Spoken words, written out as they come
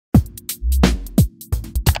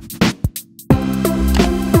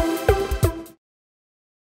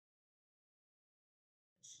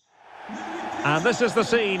And this is the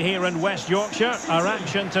scene here in West Yorkshire. Our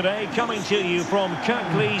action today coming to you from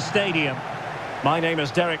Kirklees Stadium. My name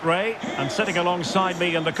is Derek Ray, and sitting alongside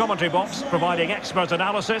me in the commentary box, providing expert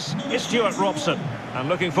analysis, is Stuart Robson. And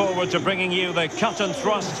looking forward to bringing you the cut and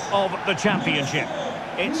thrust of the Championship.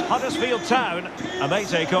 It's Huddersfield Town, and they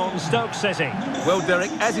take on Stoke City. Well,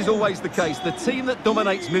 Derek, as is always the case, the team that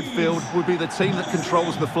dominates midfield would be the team that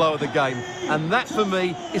controls the flow of the game. And that, for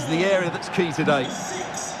me, is the area that's key today.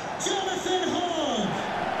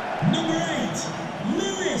 Number 8,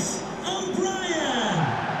 Lewis O'Brien.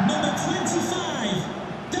 Number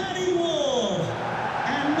 25, Danny Ward.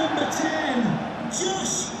 And number 10,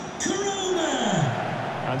 Josh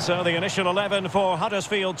Corona. And so the initial 11 for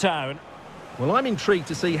Huddersfield Town. Well, I'm intrigued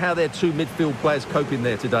to see how their two midfield players cope in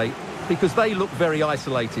there today, because they look very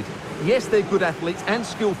isolated. Yes, they're good athletes and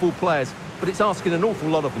skillful players, but it's asking an awful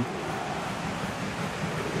lot of them.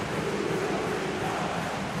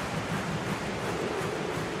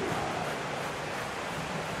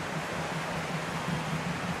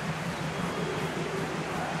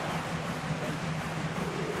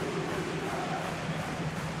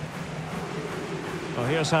 Well,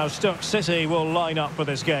 here's how Stoke City will line up for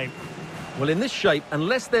this game. Well, in this shape,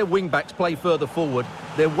 unless their wing-backs play further forward,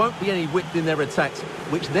 there won't be any width in their attacks,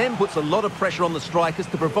 which then puts a lot of pressure on the strikers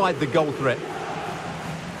to provide the goal threat.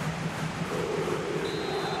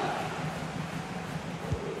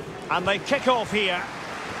 And they kick off here.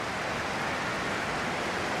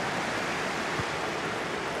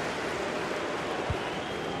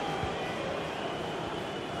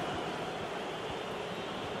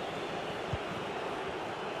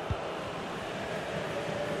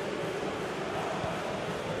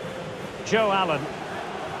 Joe Allen.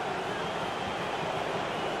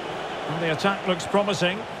 And the attack looks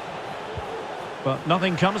promising, but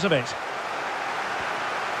nothing comes of it.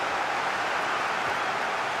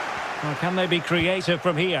 Well, can they be creative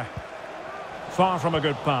from here? Far from a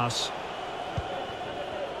good pass.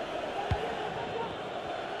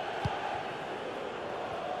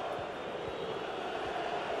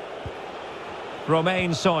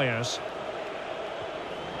 Romain Sawyers.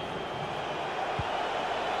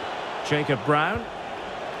 Jacob Brown.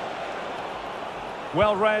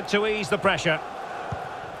 Well read to ease the pressure.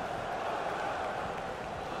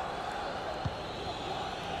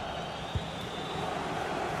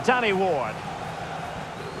 Danny Ward.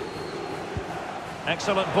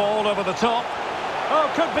 Excellent ball over the top.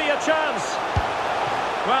 Oh, could be a chance.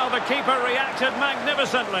 Well, the keeper reacted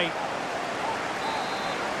magnificently.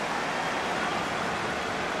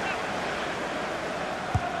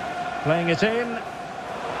 Playing it in.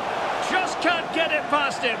 Just can't get it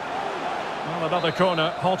past him. Well, another corner,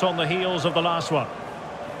 hot on the heels of the last one.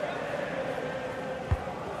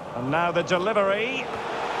 And now the delivery.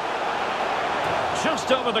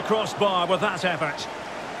 Just over the crossbar with that effort.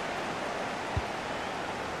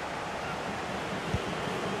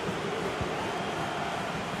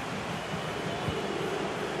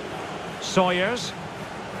 Sawyers.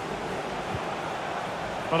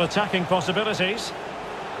 But attacking possibilities.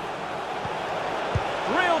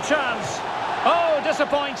 Real chance. Oh,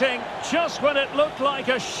 disappointing. Just when it looked like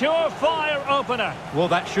a surefire opener. Well,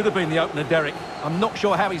 that should have been the opener, Derek. I'm not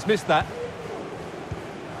sure how he's missed that.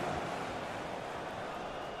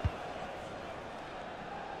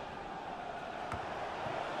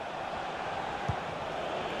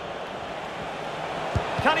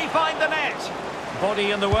 Can he find the net?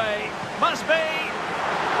 Body in the way. Must be.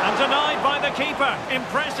 And denied by the keeper.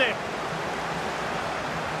 Impressive.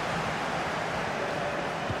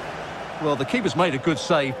 Well, the keeper's made a good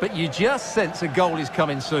save, but you just sense a goal is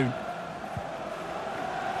coming soon.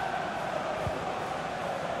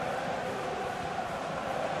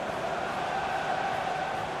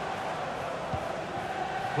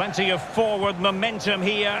 Plenty of forward momentum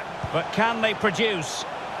here, but can they produce?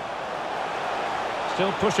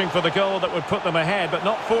 Still pushing for the goal that would put them ahead, but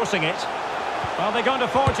not forcing it. Are they going to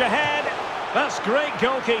forge ahead? That's great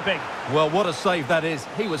goalkeeping. Well, what a save that is.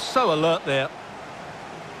 He was so alert there.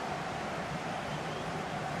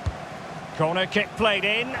 Corner kick played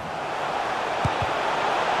in. Well,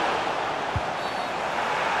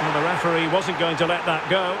 the referee wasn't going to let that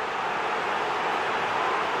go.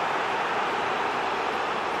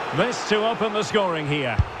 This to open the scoring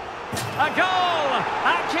here. A goal!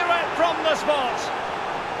 Accurate from the spot.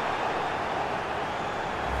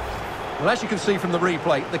 Well, as you can see from the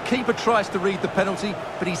replay, the keeper tries to read the penalty,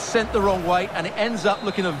 but he's sent the wrong way, and it ends up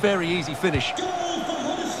looking a very easy finish.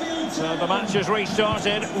 So the match has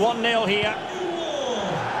restarted. 1-0 here.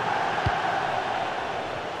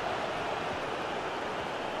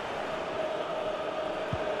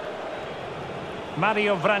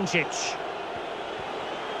 Mario Vrancic.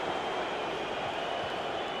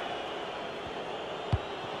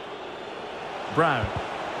 Brown.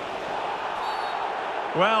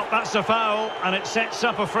 Well, that's a foul, and it sets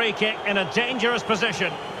up a free kick in a dangerous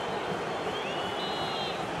position.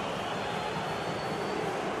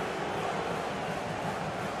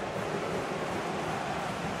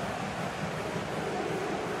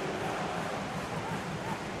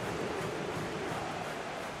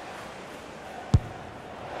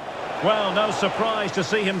 Well, no surprise to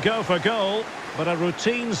see him go for goal, but a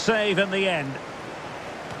routine save in the end.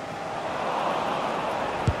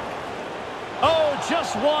 Oh,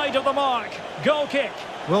 just wide of the mark. Goal kick.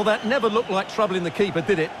 Well, that never looked like troubling the keeper,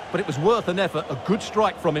 did it? But it was worth an effort. A good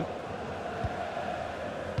strike from him.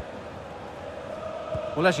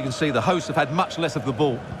 Well, as you can see, the hosts have had much less of the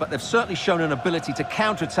ball, but they've certainly shown an ability to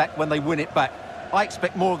counter-attack when they win it back. I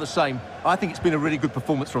expect more of the same. I think it's been a really good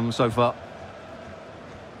performance from them so far.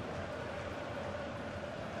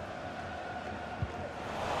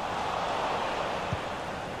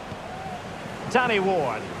 Danny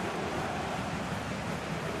Ward.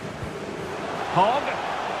 Hogg.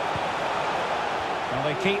 Well,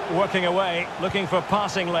 they keep working away, looking for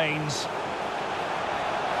passing lanes.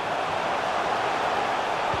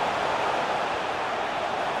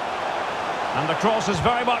 And the cross is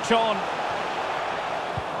very much on.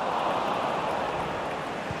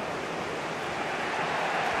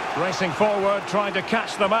 Racing forward, trying to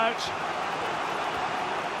catch them out.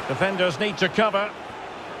 Defenders need to cover.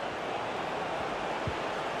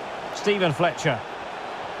 Stephen Fletcher.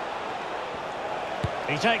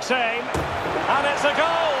 He takes aim, and it's a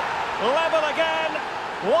goal! Level again!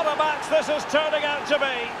 What a match this is turning out to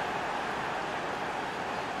be!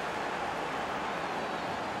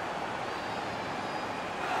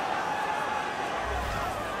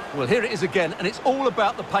 Well, here it is again, and it's all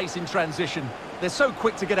about the pace in transition. They're so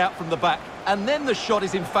quick to get out from the back, and then the shot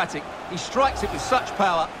is emphatic. He strikes it with such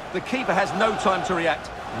power, the keeper has no time to react.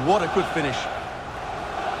 What a good finish.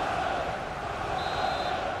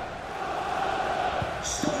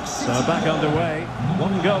 So back underway,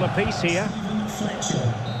 1 goal apiece here.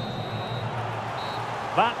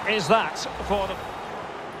 That is that for the...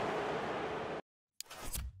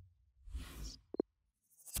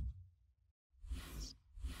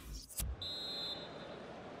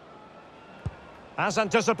 As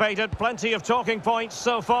anticipated, plenty of talking points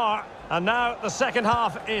so far, and now the second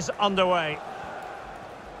half is underway.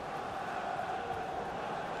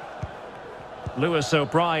 Lewis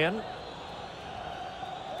O'Brien.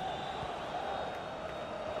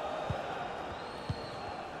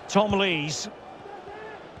 Tom Lees.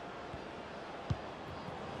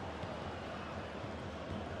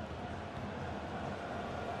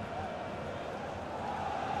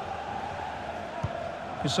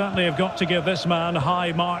 You certainly have got to give this man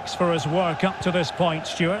high marks for his work up to this point,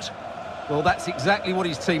 Stuart. Well, that's exactly what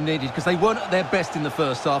his team needed, because they weren't at their best in the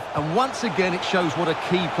first half, and once again it shows what a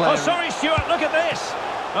key player... Oh, sorry, Stuart, look at this!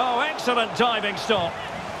 Oh, excellent diving stop.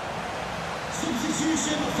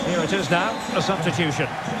 Here it is now, a substitution.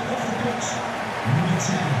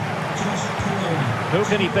 Who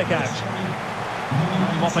can he pick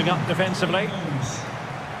out? Mopping up defensively.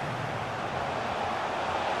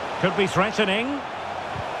 Could be threatening.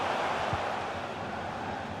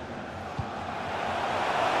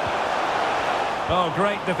 Oh,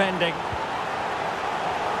 great defending.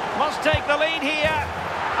 Must take the lead here.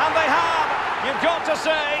 And they have. You've got to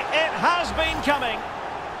say, it has been coming.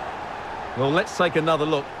 Well, let's take another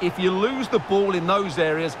look. If you lose the ball in those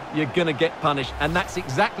areas, you're going to get punished. And that's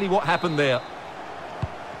exactly what happened there.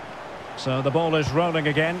 So the ball is rolling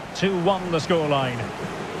again. 2-1 the scoreline.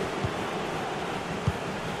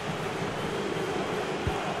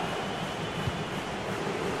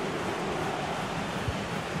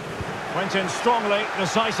 Went in strongly,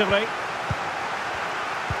 decisively.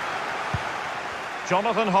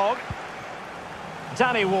 Jonathan Hogg.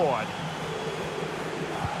 Danny Ward.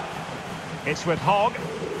 It's with Hogg.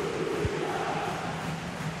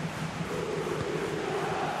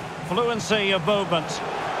 Fluency of movement.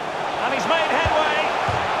 And he's made headway.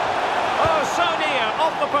 Oh, so near,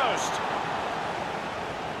 off the post.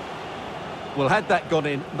 Well, had that gone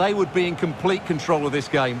in, they would be in complete control of this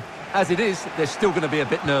game. As it is, they're still going to be a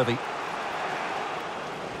bit nervy.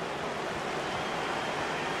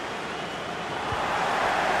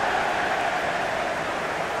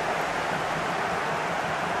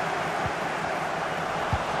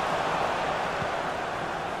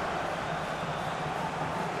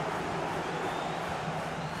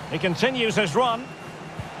 He continues his run.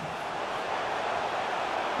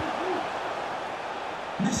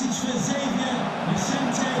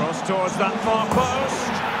 Cross towards that far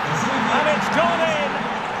post. And it's gone in.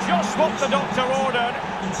 Just what the doctor ordered.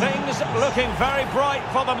 Things looking very bright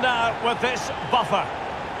for them now with this buffer.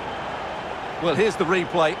 Well, here's the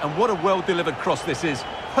replay, and what a well-delivered cross this is.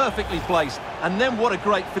 Perfectly placed, and then what a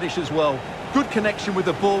great finish as well. Good connection with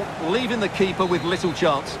the ball, leaving the keeper with little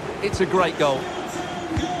chance. It's a great goal.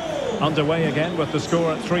 Underway again with the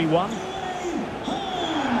score at 3-1.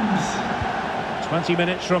 20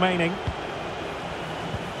 minutes remaining.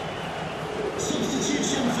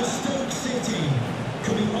 Substitution for Stoke City.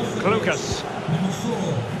 Coming off the Lucas. Number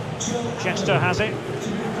 4, Chester has it. to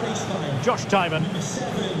be replaced by Josh Tymon. number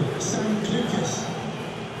 7, Sam Lucas.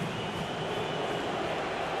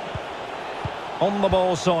 On the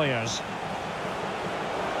ball, Sawyers.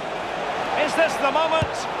 Is this the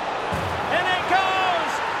moment? In it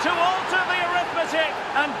goes! To alter the arithmetic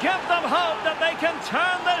and give them hope that they can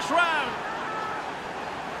turn this round.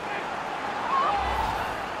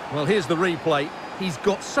 Well, here's the replay. He's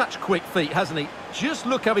got such quick feet, hasn't he? Just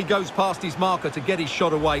look how he goes past his marker to get his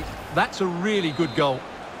shot away. That's a really good goal.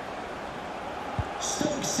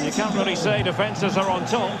 Stoke City You can't really goal. say defences are on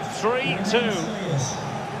top. 3-2.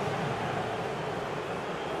 Players.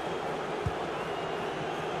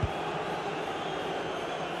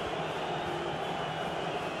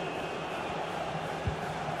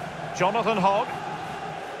 Jonathan Hogg.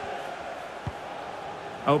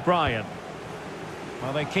 O'Brien.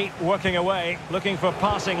 Well, they keep working away, looking for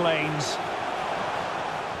passing lanes.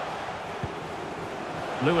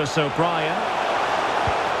 Lewis O'Brien.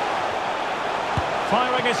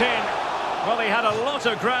 Firing it in. Well, he had a lot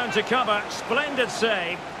of ground to cover. Splendid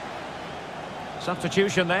save.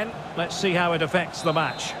 Substitution then. Let's see how it affects the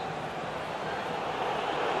match.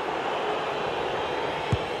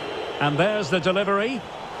 And there's the delivery.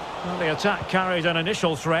 Well, the attack carried an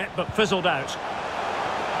initial threat, but fizzled out.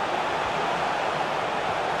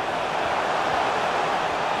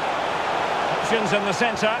 Options in the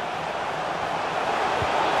centre.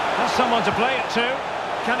 Has someone to play it to.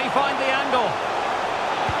 Can he find the angle?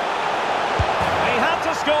 He had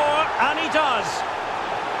to score, and he does.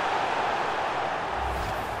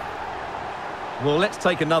 Well, let's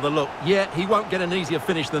take another look. Yeah, he won't get an easier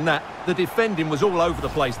finish than that. The defending was all over the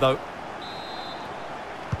place, though.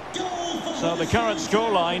 So the current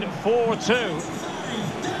scoreline, 4-2.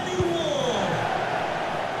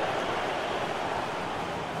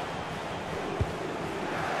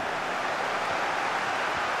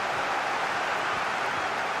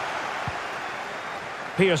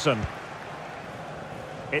 Pearson.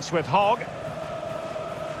 It's with Hogg.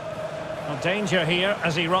 A danger here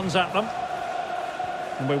as he runs at them.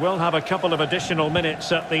 And we will have a couple of additional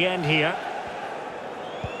minutes at the end here.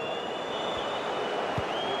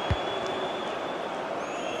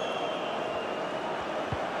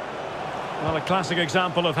 Well, a classic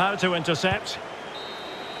example of how to intercept.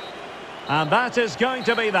 And that is going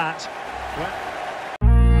to be that. Well,